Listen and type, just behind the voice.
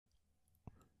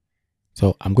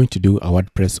So I'm going to do a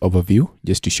WordPress overview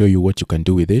just to show you what you can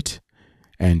do with it.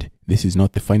 And this is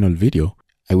not the final video.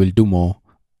 I will do more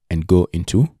and go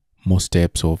into more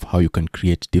steps of how you can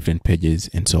create different pages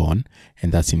and so on.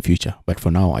 And that's in future. But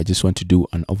for now, I just want to do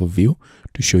an overview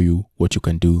to show you what you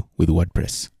can do with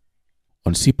WordPress.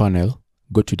 On cPanel,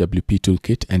 go to WP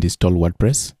Toolkit and install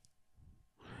WordPress.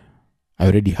 I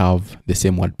already have the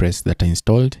same WordPress that I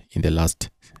installed in the last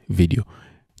video.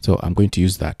 So I'm going to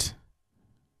use that.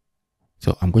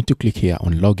 So I'm going to click here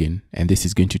on login, and this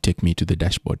is going to take me to the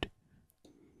dashboard.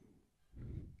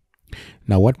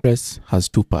 Now WordPress has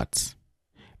two parts.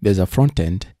 There's a front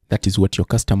end, that is what your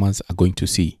customers are going to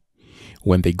see.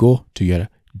 When they go to your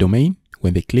domain,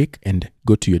 when they click and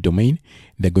go to your domain,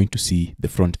 they're going to see the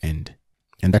front end.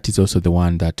 And that is also the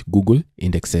one that Google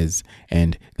indexes,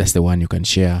 and that's the one you can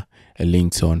share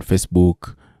links on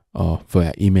Facebook or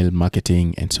via email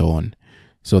marketing and so on.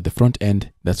 So the front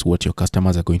end, that's what your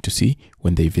customers are going to see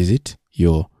when they visit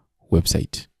your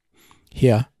website.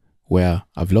 Here, where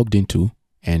I've logged into,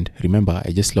 and remember,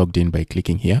 I just logged in by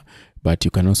clicking here, but you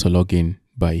can also log in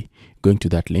by going to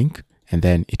that link, and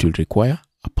then it will require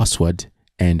a password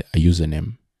and a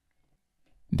username.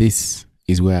 This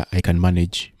is where I can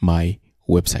manage my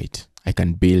website. I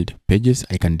can build pages,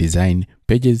 I can design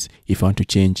pages. If I want to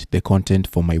change the content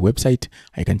for my website,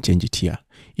 I can change it here.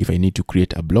 If I need to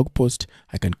create a blog post,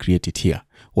 I can create it here.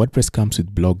 WordPress comes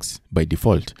with blogs by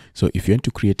default. So if you want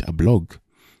to create a blog,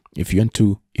 if you want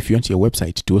your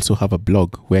website to also have a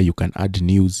blog where you can add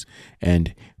news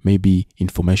and maybe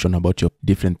information about your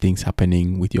different things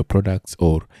happening with your products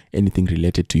or anything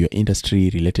related to your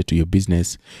industry, related to your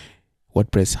business,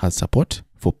 WordPress has support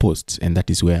for posts, and that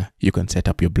is where you can set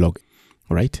up your blog,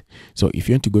 right? So if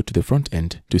you want to go to the front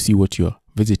end to see what your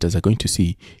visitors are going to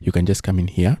see, you can just come in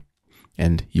here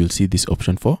and you'll see this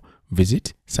option for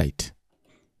visit site.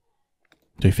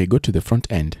 So if I go to the front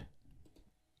end,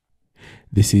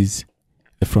 this is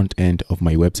the front end of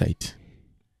my website.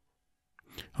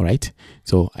 All right,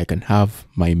 so I can have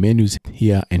my menus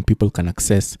here and people can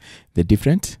access the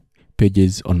different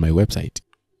pages on my website.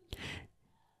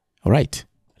 All right,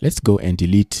 let's go and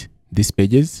delete these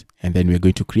pages, and then we're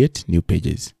going to create new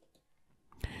pages.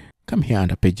 Come here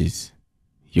under pages.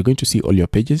 You're going to see all your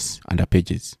pages under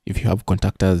pages. If you have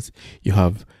contact us, you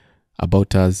have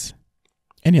about us,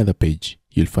 any other page,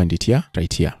 you'll find it here,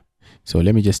 right here. So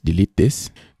let me just delete this.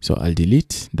 So I'll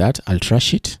delete that, I'll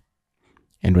trash it.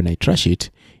 And when I trash it,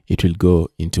 it will go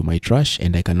into my trash,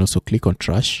 and I can also click on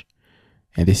trash.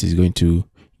 And this is going to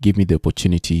give me the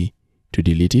opportunity to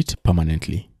delete it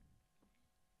permanently.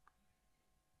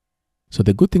 So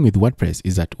the good thing with WordPress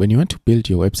is that when you want to build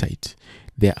your website,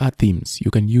 there are themes you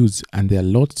can use, and there are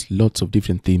lots of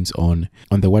different themes on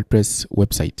the WordPress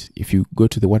website. If you go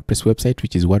to the WordPress website,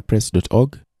 which is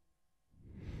wordpress.org,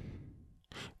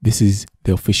 this is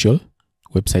the official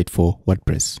website for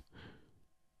WordPress.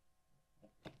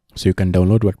 So you can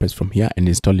download WordPress from here and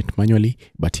install it manually.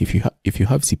 But if you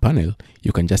have cPanel,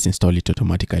 you can just install it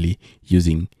automatically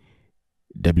using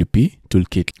WP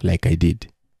Toolkit like I did.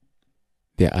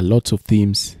 There are lots of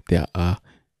themes. There are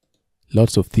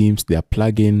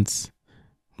plugins,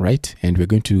 right? And we're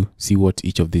going to see what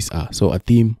each of these are. So a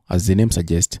theme, as the name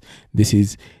suggests, this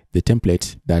is the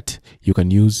template that you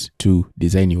can use to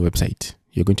design your website.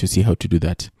 You're going to see how to do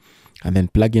that. And then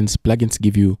plugins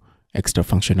give you extra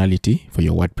functionality for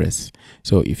your WordPress.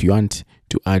 So if you want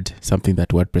to add something that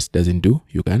WordPress doesn't do,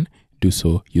 you can do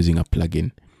so using a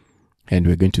plugin. And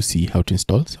we're going to see how to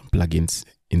install some plugins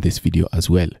in this video as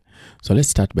well. So let's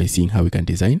start by seeing how we can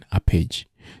design a page.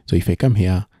 So if I come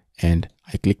here and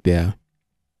I click there,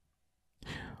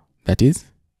 that is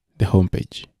the home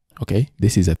page. Okay,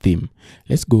 this is a theme.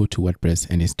 Let's go to WordPress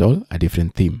and install a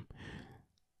different theme.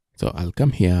 So I'll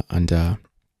come here under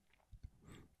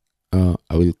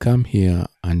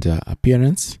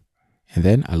appearance, and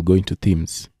then I'll go into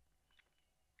themes.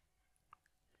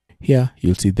 Here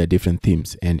you'll see the different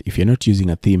themes, and if you're not using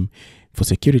a theme, for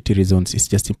security reasons, it's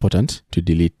just important to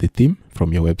delete the theme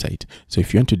from your website. So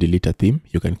if you want to delete a theme,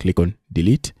 you can click on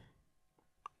delete,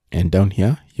 and down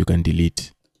here you can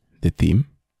delete the theme.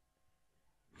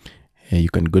 And you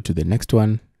can go to the next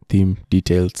one, theme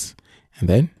details, and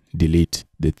then delete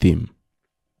the theme.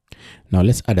 Now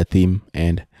let's add a theme,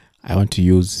 and I want to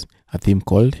use a theme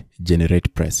called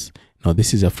Generate Press. Now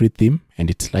this is a free theme and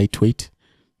it's lightweight.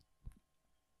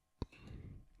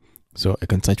 So I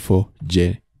can search for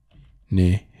Generate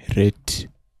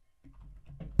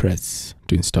Press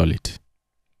to install it.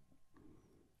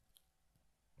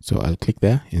 So I'll click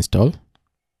there, install,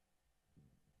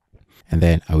 and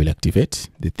then I will activate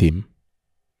the theme.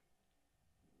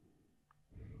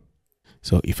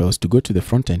 So if I was to go to the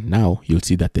front end now, you'll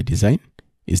see that the design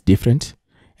is different,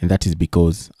 and that is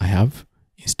because I have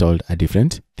installed a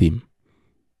different theme.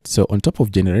 So on top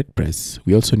of GeneratePress,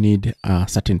 we also need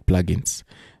certain plugins.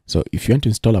 So if you want to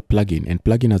install a plugin, and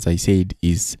plugin, as I said,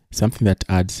 is something that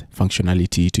adds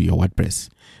functionality to your WordPress.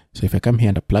 So if I come here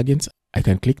under plugins, I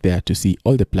can click there to see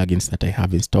all the plugins that I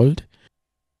have installed.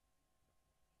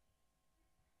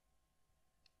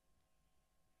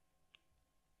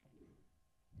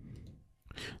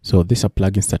 So these are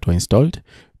plugins that were installed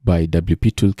by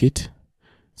WP Toolkit.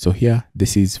 So here,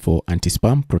 this is for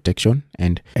anti-spam protection,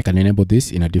 and I can enable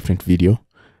this in a different video.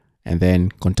 And then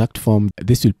contact form,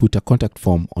 this will put a contact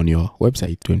form on your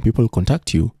website. When people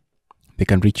contact you, they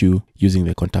can reach you using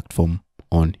the contact form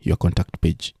on your contact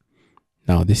page.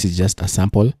 Now, this is just a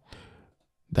sample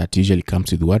that usually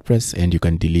comes with WordPress, and you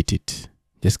can delete it.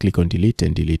 Just click on delete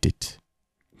and delete it.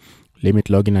 Limit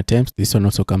login attempts. This one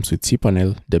also comes with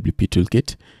cPanel WP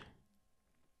Toolkit.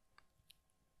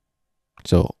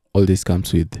 So all this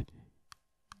comes with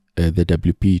the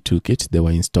WP Toolkit. They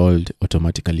were installed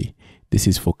automatically. This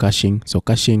is for caching. So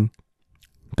caching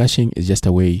is just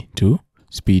a way to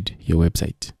speed your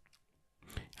website.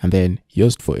 And then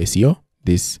Yoast for SEO.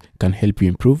 This can help you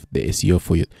improve the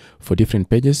SEO for different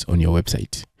pages on your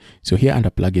website. So here under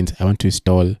plugins, I want to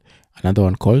install another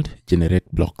one called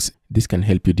Generate Blocks. This can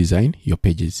help you design your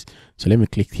pages. So let me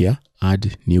click here,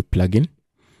 add new plugin,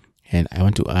 and I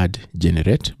want to add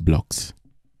Generate Blocks.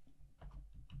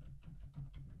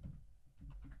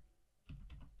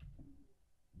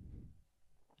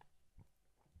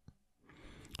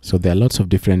 So there are lots of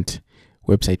different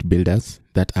website builders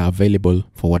that are available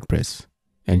for WordPress,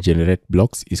 and Generate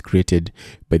Blocks is created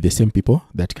by the same people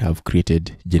that have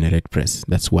created GeneratePress.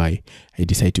 That's why I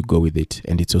decided to go with it,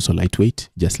 and it's also lightweight,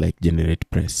 just like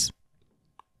GeneratePress.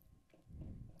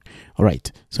 All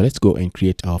right, so let's go and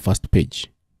create our first page.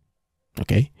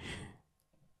 Okay.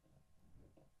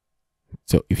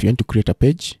 So if you want to create a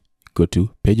page, go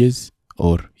to Pages,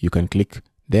 or you can click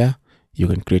there. You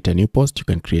can create a new post, you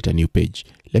can create a new page.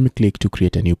 Let me click to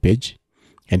create a new page,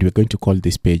 and we're going to call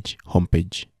this page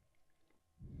Homepage.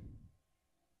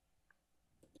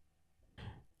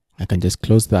 I can just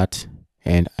close that,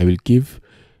 and I will give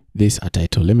this a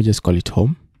title. Let me just call it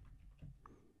Home,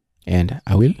 and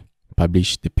I will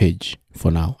publish the page.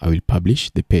 For now, I will publish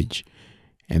the page,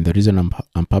 and the reason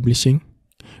I'm publishing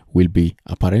will be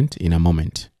apparent in a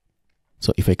moment.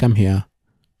 So if I come here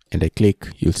and I click,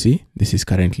 you'll see this is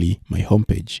currently my home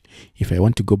page. If I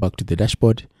want to go back to the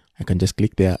dashboard, I can just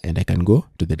click there and I can go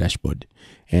to the dashboard.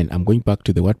 And I'm going back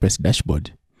to the WordPress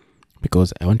dashboard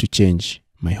because I want to change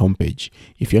my home page.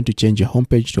 If you want to change your home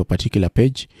page to a particular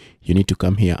page, you need to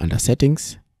come here under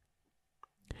settings,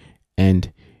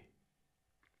 and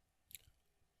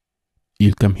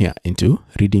you'll come here into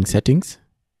reading settings.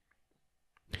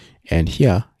 And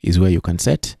here is where you can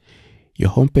set your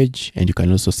home page, and you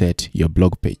can also set your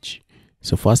blog page.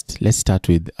 So first, let's start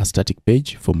with a static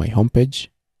page for my home page.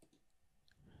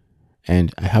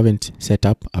 And I haven't set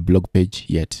up a blog page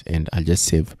yet, and I'll just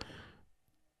save.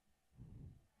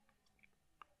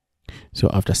 So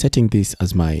after setting this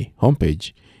as my home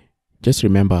page, just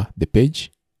remember the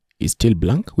page is still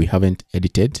blank. We haven't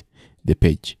edited the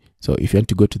page. So if you want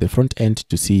to go to the front end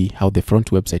to see how the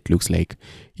front website looks like,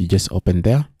 you just open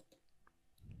there.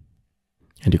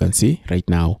 And you can see right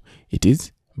now it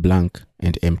is blank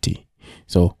and empty.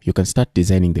 So you can start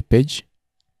designing the page.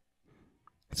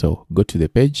 So go to the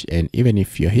page, and even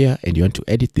if you're here and you want to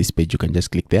edit this page, you can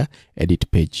just click there,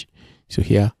 edit page. So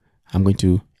here I'm going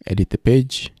to edit the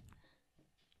page.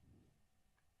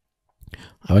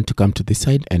 I want to come to this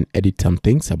side and edit some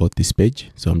things about this page.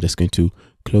 So I'm just going to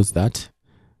close that.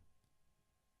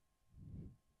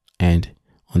 And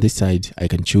on this side, I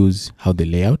can choose how the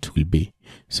layout will be.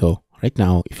 So right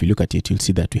now, if you look at it, you'll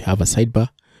see that we have a sidebar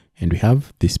and we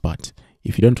have this part.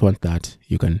 If you don't want that,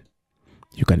 you can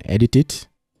edit it.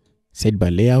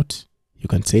 Sidebar layout, you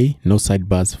can say no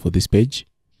sidebars for this page.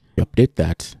 You update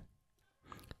that.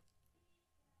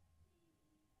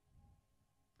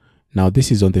 Now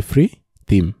this is on the free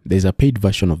theme. There's a paid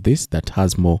version of this that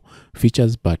has more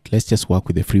features, but let's just work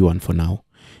with the free one for now.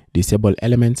 Disable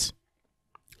elements.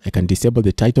 I can disable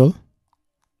the title.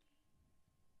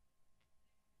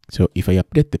 So if I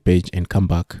update the page and come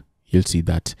back, you'll see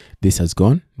that this has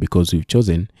gone because we've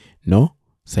chosen no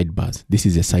sidebars. This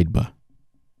is a sidebar.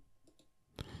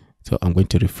 So I'm going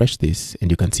to refresh this,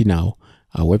 and you can see now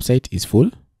our website is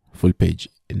full page,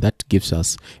 and that gives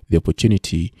us the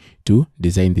opportunity to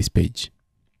design this page.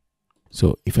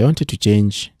 So if I wanted to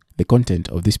change the content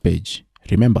of this page,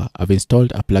 remember I've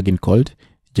installed a plugin called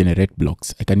Generate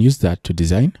Blocks. I can use that to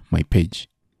design my page.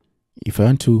 if I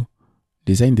want to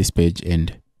design this page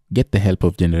and get the help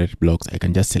of generate blocks, I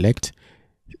can just select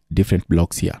different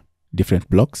blocks here, different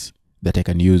blocks that I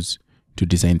can use to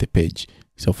design the page.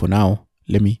 So for now,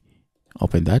 let me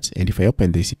open that. And if I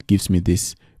open this, it gives me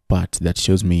this part that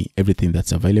shows me everything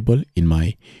that's available in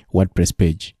my WordPress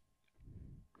page.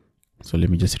 So let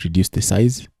me just reduce the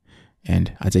size.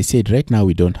 And as I said, right now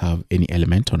we don't have any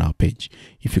element on our page.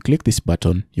 If you click this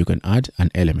button, you can add an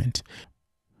element.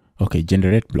 Okay,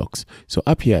 generate blocks. So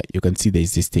up here, you can see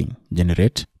there's this thing,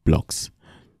 generate blocks.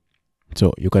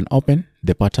 So you can open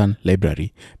the pattern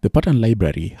library. The pattern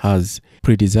library has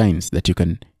pre-designs that you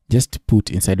can just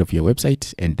put inside of your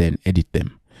website and then edit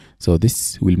them. So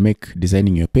this will make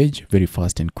designing your page very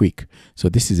fast and quick. So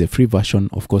this is a free version.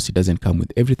 Of course, it doesn't come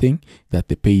with everything that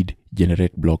the paid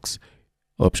generate blocks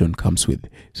option comes with.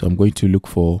 So I'm going to look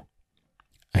for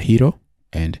a hero,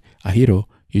 and a hero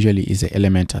usually is an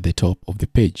element at the top of the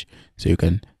page. So you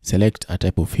can select a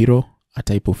type of hero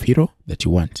that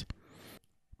you want.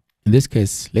 In this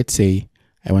case, let's say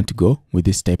I want to go with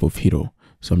this type of hero.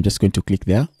 So I'm just going to click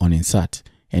there on insert,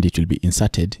 and it will be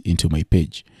inserted into my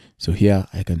page. So here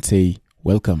I can say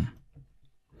welcome.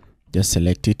 Just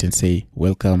select it and say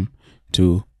welcome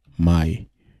to my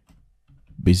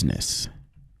business.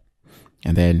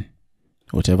 And then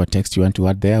whatever text you want to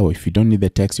add there, or if you don't need the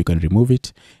text, you can remove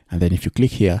it. And then if you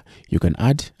click here, you can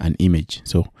add an image.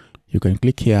 So you can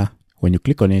click here. When you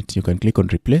click on it, you can click on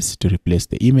replace to replace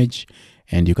the image,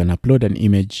 and you can upload an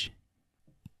image.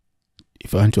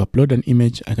 If I want to upload an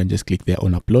image, I can just click there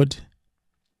on upload,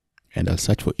 and I'll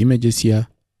search for images here.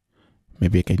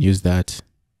 Maybe I can use that,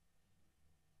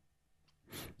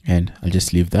 and I'll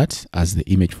just leave that as the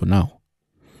image for now.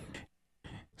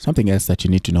 Something else that you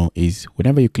need to know is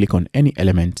whenever you click on any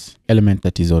element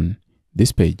that is on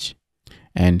this page,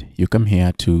 and you come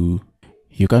to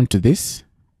this,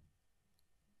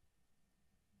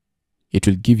 it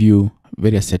will give you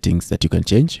various settings that you can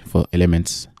change for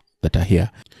elements that are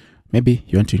here. Maybe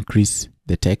you want to increase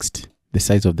the text, the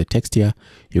size of the text here.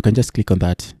 You can just click on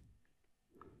that.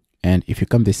 And if you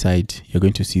come this side, you're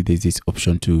going to see there's this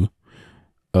option to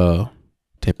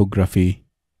typography.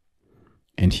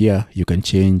 And here you can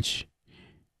change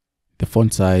the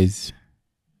font size.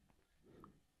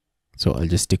 So I'll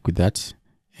just stick with that.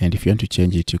 And if you want to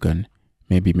change it, you can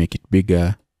maybe make it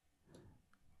bigger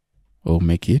or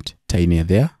make it tinier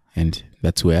there. And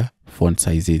that's where font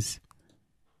size is.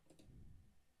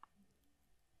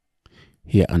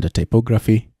 Here under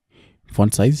typography,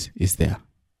 font size is there.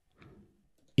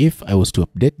 If I was to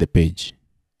update the page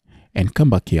and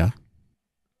come back here,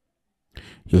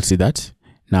 you'll see that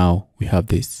now we have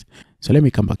this. So let me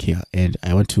come back here, and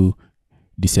I want to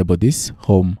disable this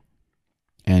home.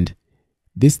 And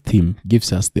this theme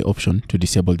gives us the option to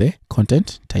disable the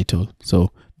content title.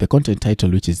 So the content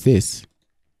title, which is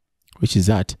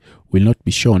that, will not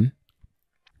be shown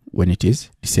when it is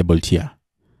disabled here.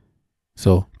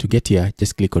 So to get here,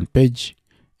 just click on page,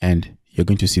 and you're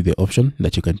going to see the option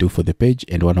that you can do for the page.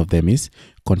 And one of them is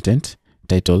content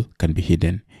title can be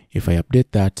hidden. If I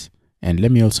update that, and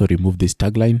let me also remove this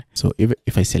tagline. So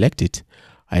if I select it,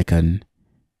 I can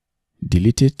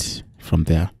delete it from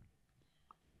there.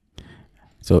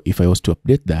 So if I was to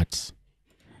update that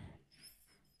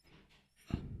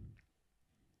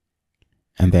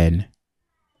and then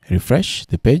refresh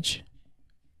the page,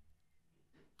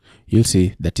 you'll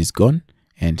see that is gone.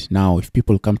 And now if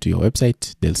people come to your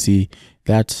website, they'll see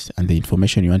that and the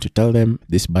information you want to tell them.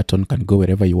 This button can go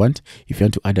wherever you want. If you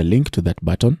want to add a link to that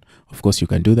button, of course you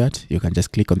can do that. You can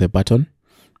just click on the button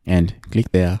and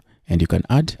click there, and you can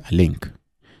add a link.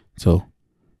 So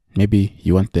maybe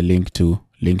you want the link to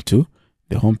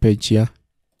the home page here.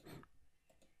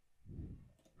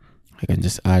 I can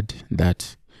just add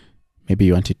that. Maybe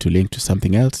you want it to link to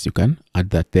something else, you can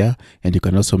add that there, and you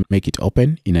can also make it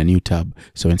open in a new tab.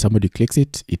 So when somebody clicks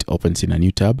it, it opens in a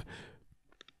new tab.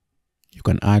 You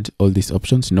can add all these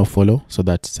options, no follow, so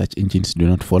that search engines do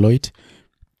not follow it.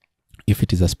 If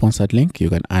it is a sponsored link, you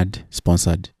can add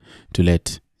sponsored to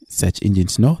let search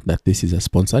engines know that this is a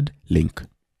sponsored link.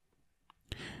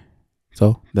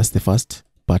 So that's the first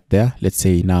part there. Let's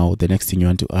say now the next thing you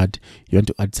want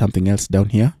to add something else down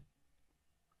here.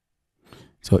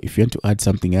 So if you want to add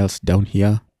something else down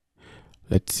here,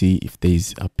 let's see if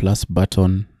there's a plus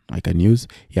button I can use.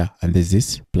 Yeah, and there's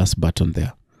this plus button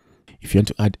there. If you want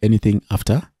to add anything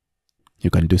after, you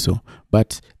can do so.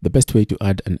 But the best way to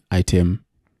add an item,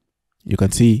 you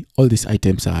can see all these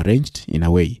items are arranged in a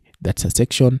way. That's a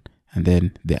section, and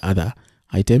then the other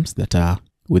items that are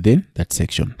within that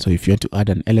section. So if you want to add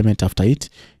an element after it,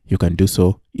 you can do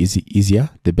so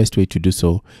easier. The best way to do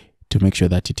so to make sure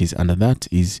that it is under that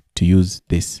is to use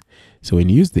this. So when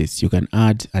you use this, you can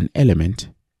add an element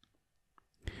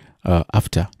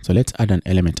after. So let's add an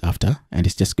element after, and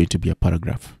it's just going to be a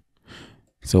paragraph.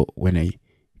 So when I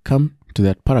come to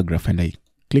that paragraph and I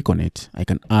click on it, I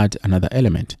can add another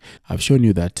element. I've shown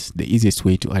you that the easiest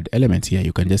way to add elements here,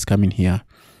 you can just come in here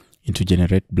into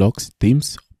generate blocks,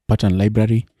 themes, pattern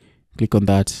library, click on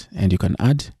that, and you can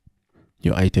add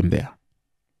your item there.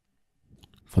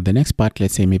 For the next part,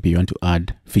 let's say maybe you want to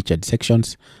add featured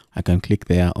sections. I can click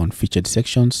there on featured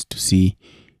sections to see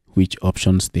which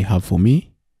options they have for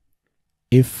me.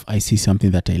 If I see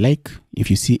something that I like, if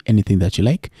you see anything that you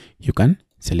like, you can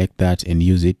select that and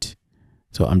use it.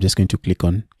 So I'm just going to click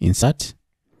on insert,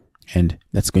 and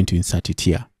that's going to insert it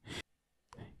here.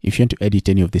 If you want to edit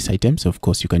any of these items, of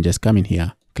course, you can just come in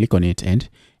here, click on it and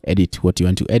edit what you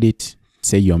want to edit,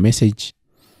 say your message.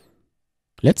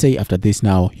 Let's say after this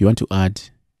now, you want to add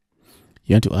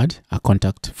a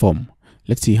contact form.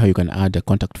 Let's see how you can add a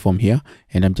contact form here.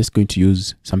 And I'm just going to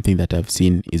use something that I've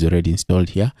seen is already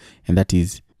installed here, and that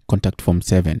is contact form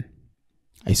 7.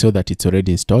 I saw that it's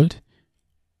already installed.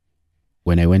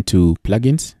 When I went to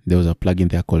plugins, there was a plugin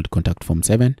there called contact form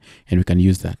 7, and we can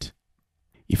use that.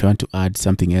 If I want to add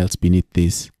something else beneath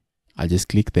this, I'll just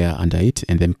click there under it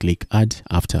and then click add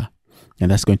after.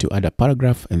 And that's going to add a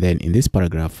paragraph. And then in this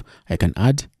paragraph, I can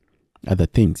add other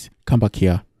things. Come back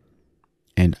here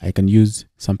and I can use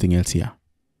something else here.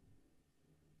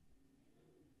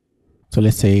 So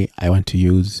let's say I want to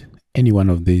use any one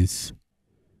of these,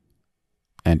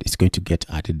 and it's going to get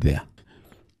added there.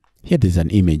 Here there's an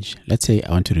image. Let's say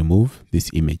I want to remove this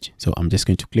image. So I'm just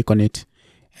going to click on it,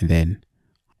 and then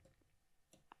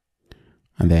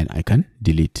I can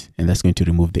delete, and that's going to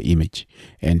remove the image.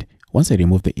 And once I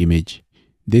remove the image,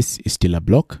 this is still a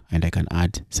block, and I can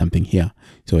add something here.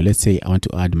 So let's say I want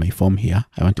to add my form here.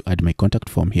 I want to add my contact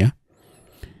form here.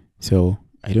 So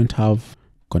I don't have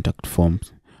contact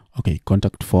forms. Okay,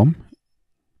 contact form.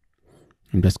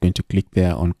 I'm just going to click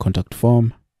there on contact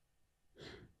form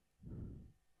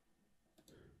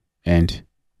and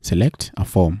select a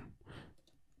form.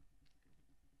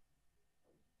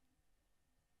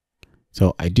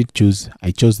 So I chose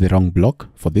the wrong block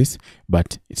for this,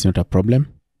 but it's not a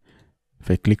problem.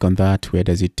 If I click on that, where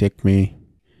does it take me?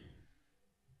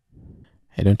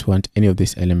 I don't want any of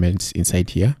these elements inside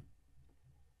here.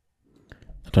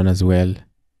 That one as well.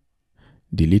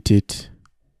 Delete it.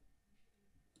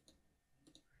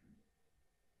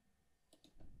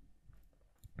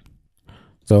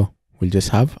 So we'll just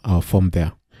have our form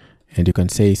there, and you can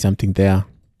say something there.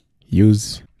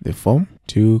 Use the form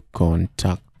to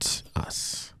contact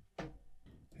us.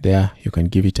 There you can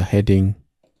give it a heading,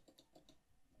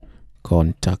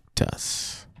 contact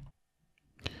us.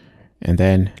 And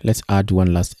then let's add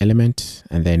one last element,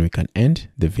 and then we can end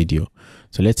the video.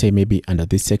 So let's say maybe under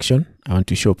this section, I want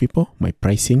to show people my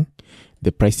pricing,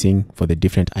 the pricing for the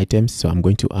different items. So I'm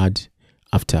going to add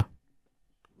after.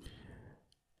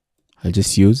 I'll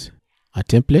just use a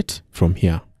template from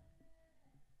here.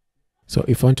 So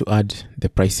if I want to add the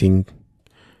pricing,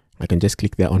 I can just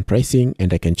click there on pricing,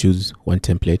 and I can choose one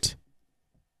template.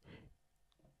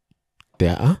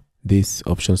 There are these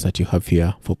options that you have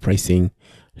here for pricing.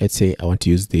 Let's say I want to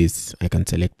use this. I can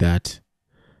select that,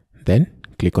 then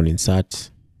click on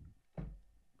insert,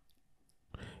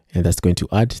 and that's going to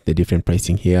add the different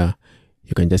pricing here.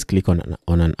 You can just click on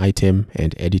an item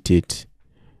and edit it.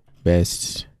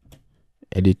 Best,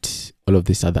 edit all of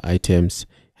these other items,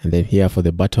 and then here for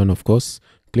the button, of course,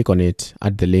 click on it,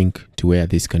 add the link to where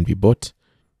this can be bought.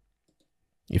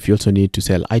 If you also need to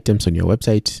sell items on your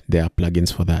website, there are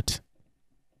plugins for that.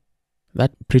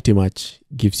 That pretty much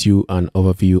gives you an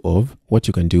overview of what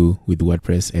you can do with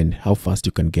WordPress and how fast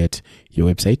you can get your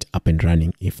website up and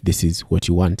running if this is what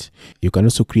you want. You can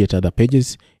also create other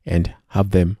pages and have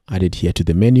them added here to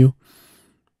the menu.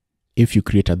 If you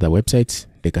create other websites,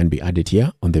 they can be added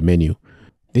here on the menu.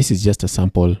 This is just a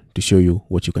sample to show you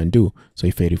what you can do. So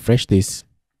if I refresh this,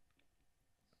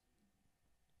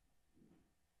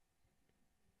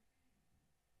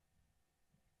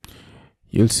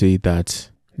 you'll see that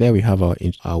there we have our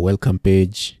welcome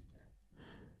page.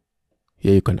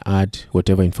 Here you can add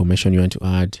whatever information you want to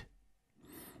add.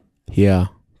 Here,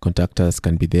 contact us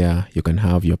can be there. You can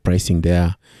have your pricing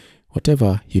there.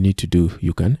 Whatever you need to do,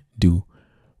 you can do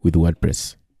with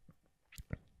WordPress.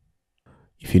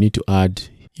 If you need to add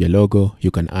your logo,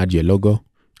 you can add your logo,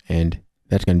 and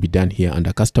that can be done here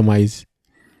under customize.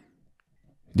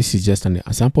 This is just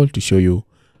a sample to show you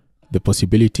the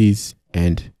possibilities,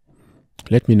 and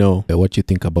let me know what you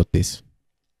think about this.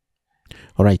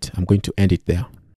 All right, I'm going to end it there.